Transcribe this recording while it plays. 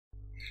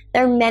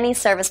There are many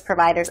service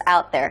providers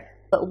out there,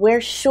 but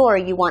we're sure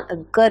you want a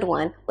good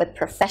one with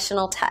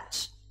professional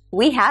touch.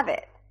 We have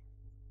it.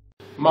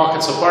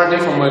 Markets are partner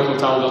from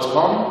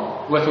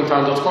workingtown.com.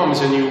 Workingtown.com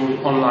is a new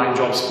online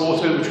jobs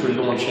portal which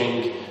we're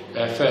launching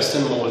first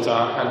in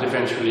Malta and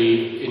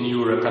eventually in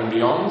Europe and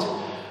beyond.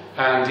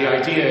 And the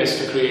idea is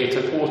to create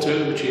a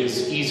portal which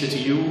is easy to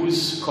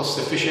use, cost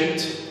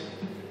efficient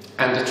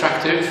and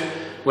attractive,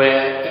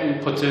 where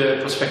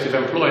prospective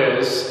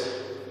employers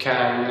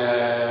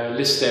can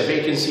list their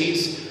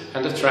vacancies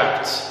and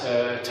attract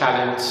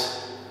talent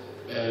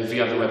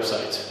via the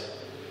website.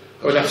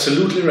 I would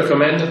absolutely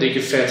recommend that they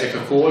give Fairtech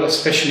a call,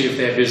 especially if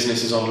their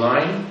business is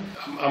online.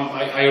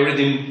 I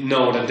already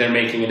know that they're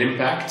making an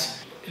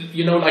impact.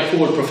 You know, like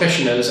all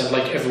professionals and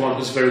like everyone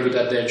who's very good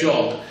at their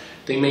job,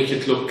 they make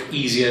it look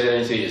easier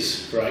than it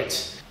is,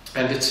 right?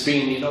 And it's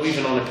been, you know,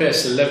 even on a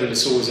personal level,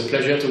 it's always a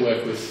pleasure to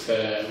work with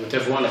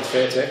everyone at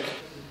Fairtech.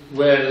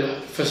 Well,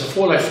 first of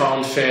all, I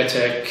found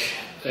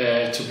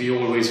Fairtech to be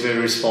always very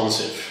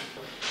responsive.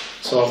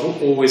 So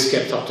I've always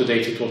kept up to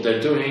date with what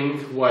they're doing,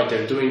 why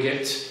they're doing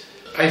it.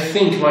 I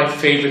think my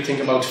favorite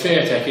thing about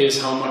Fairtech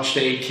is how much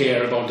they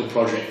care about the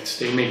project.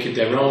 They make it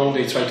their own,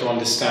 they try to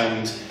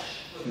understand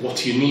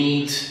what you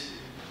need,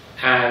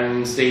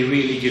 and they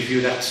really give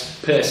you that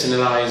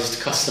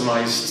personalized,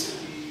 customized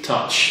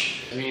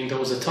touch. I mean, there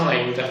was a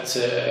time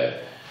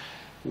that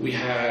we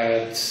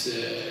had,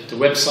 the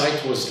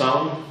website was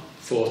down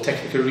for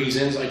technical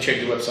reasons. I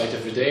check the website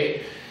every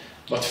day,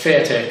 but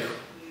Fairtech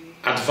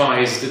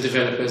advised the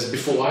developers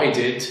before I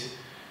did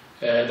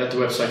that the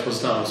website was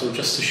down. So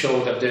just to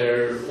show that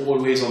they're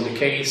always on the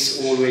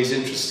case, always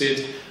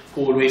interested,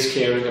 always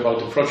caring about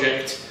the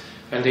project,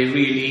 and they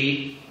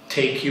really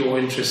take your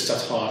interests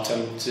at heart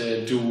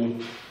and do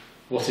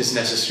what is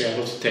necessary and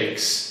what it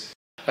takes.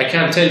 I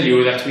can tell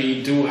you that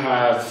we do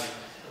have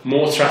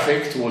more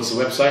traffic towards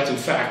the website. In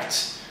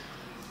fact,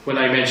 when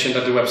I mentioned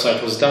that the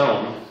website was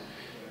down,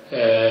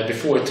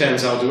 before it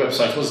turns out the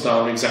website was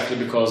down exactly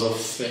because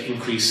of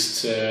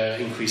increased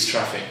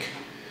traffic.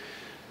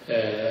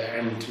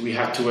 And we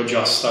had to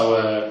adjust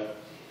our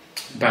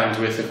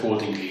bandwidth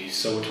accordingly.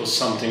 So it was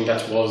something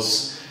that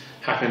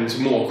happened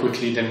more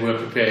quickly than we were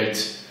prepared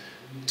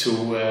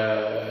to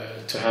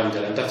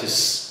handle, and that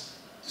is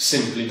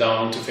simply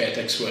down to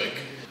Fairtech's work.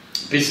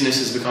 Business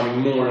is becoming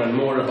more and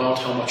more about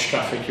how much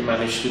traffic you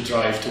manage to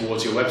drive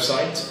towards your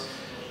website,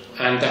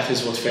 and that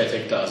is what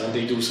Fairtech does, and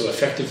they do so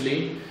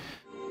effectively.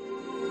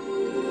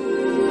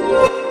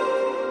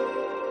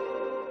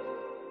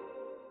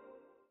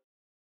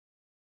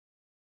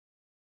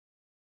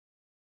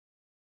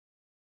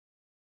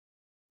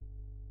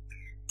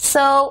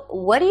 So,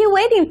 what are you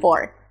waiting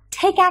for?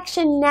 Take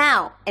action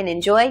now and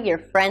enjoy your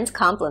friends'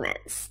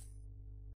 compliments.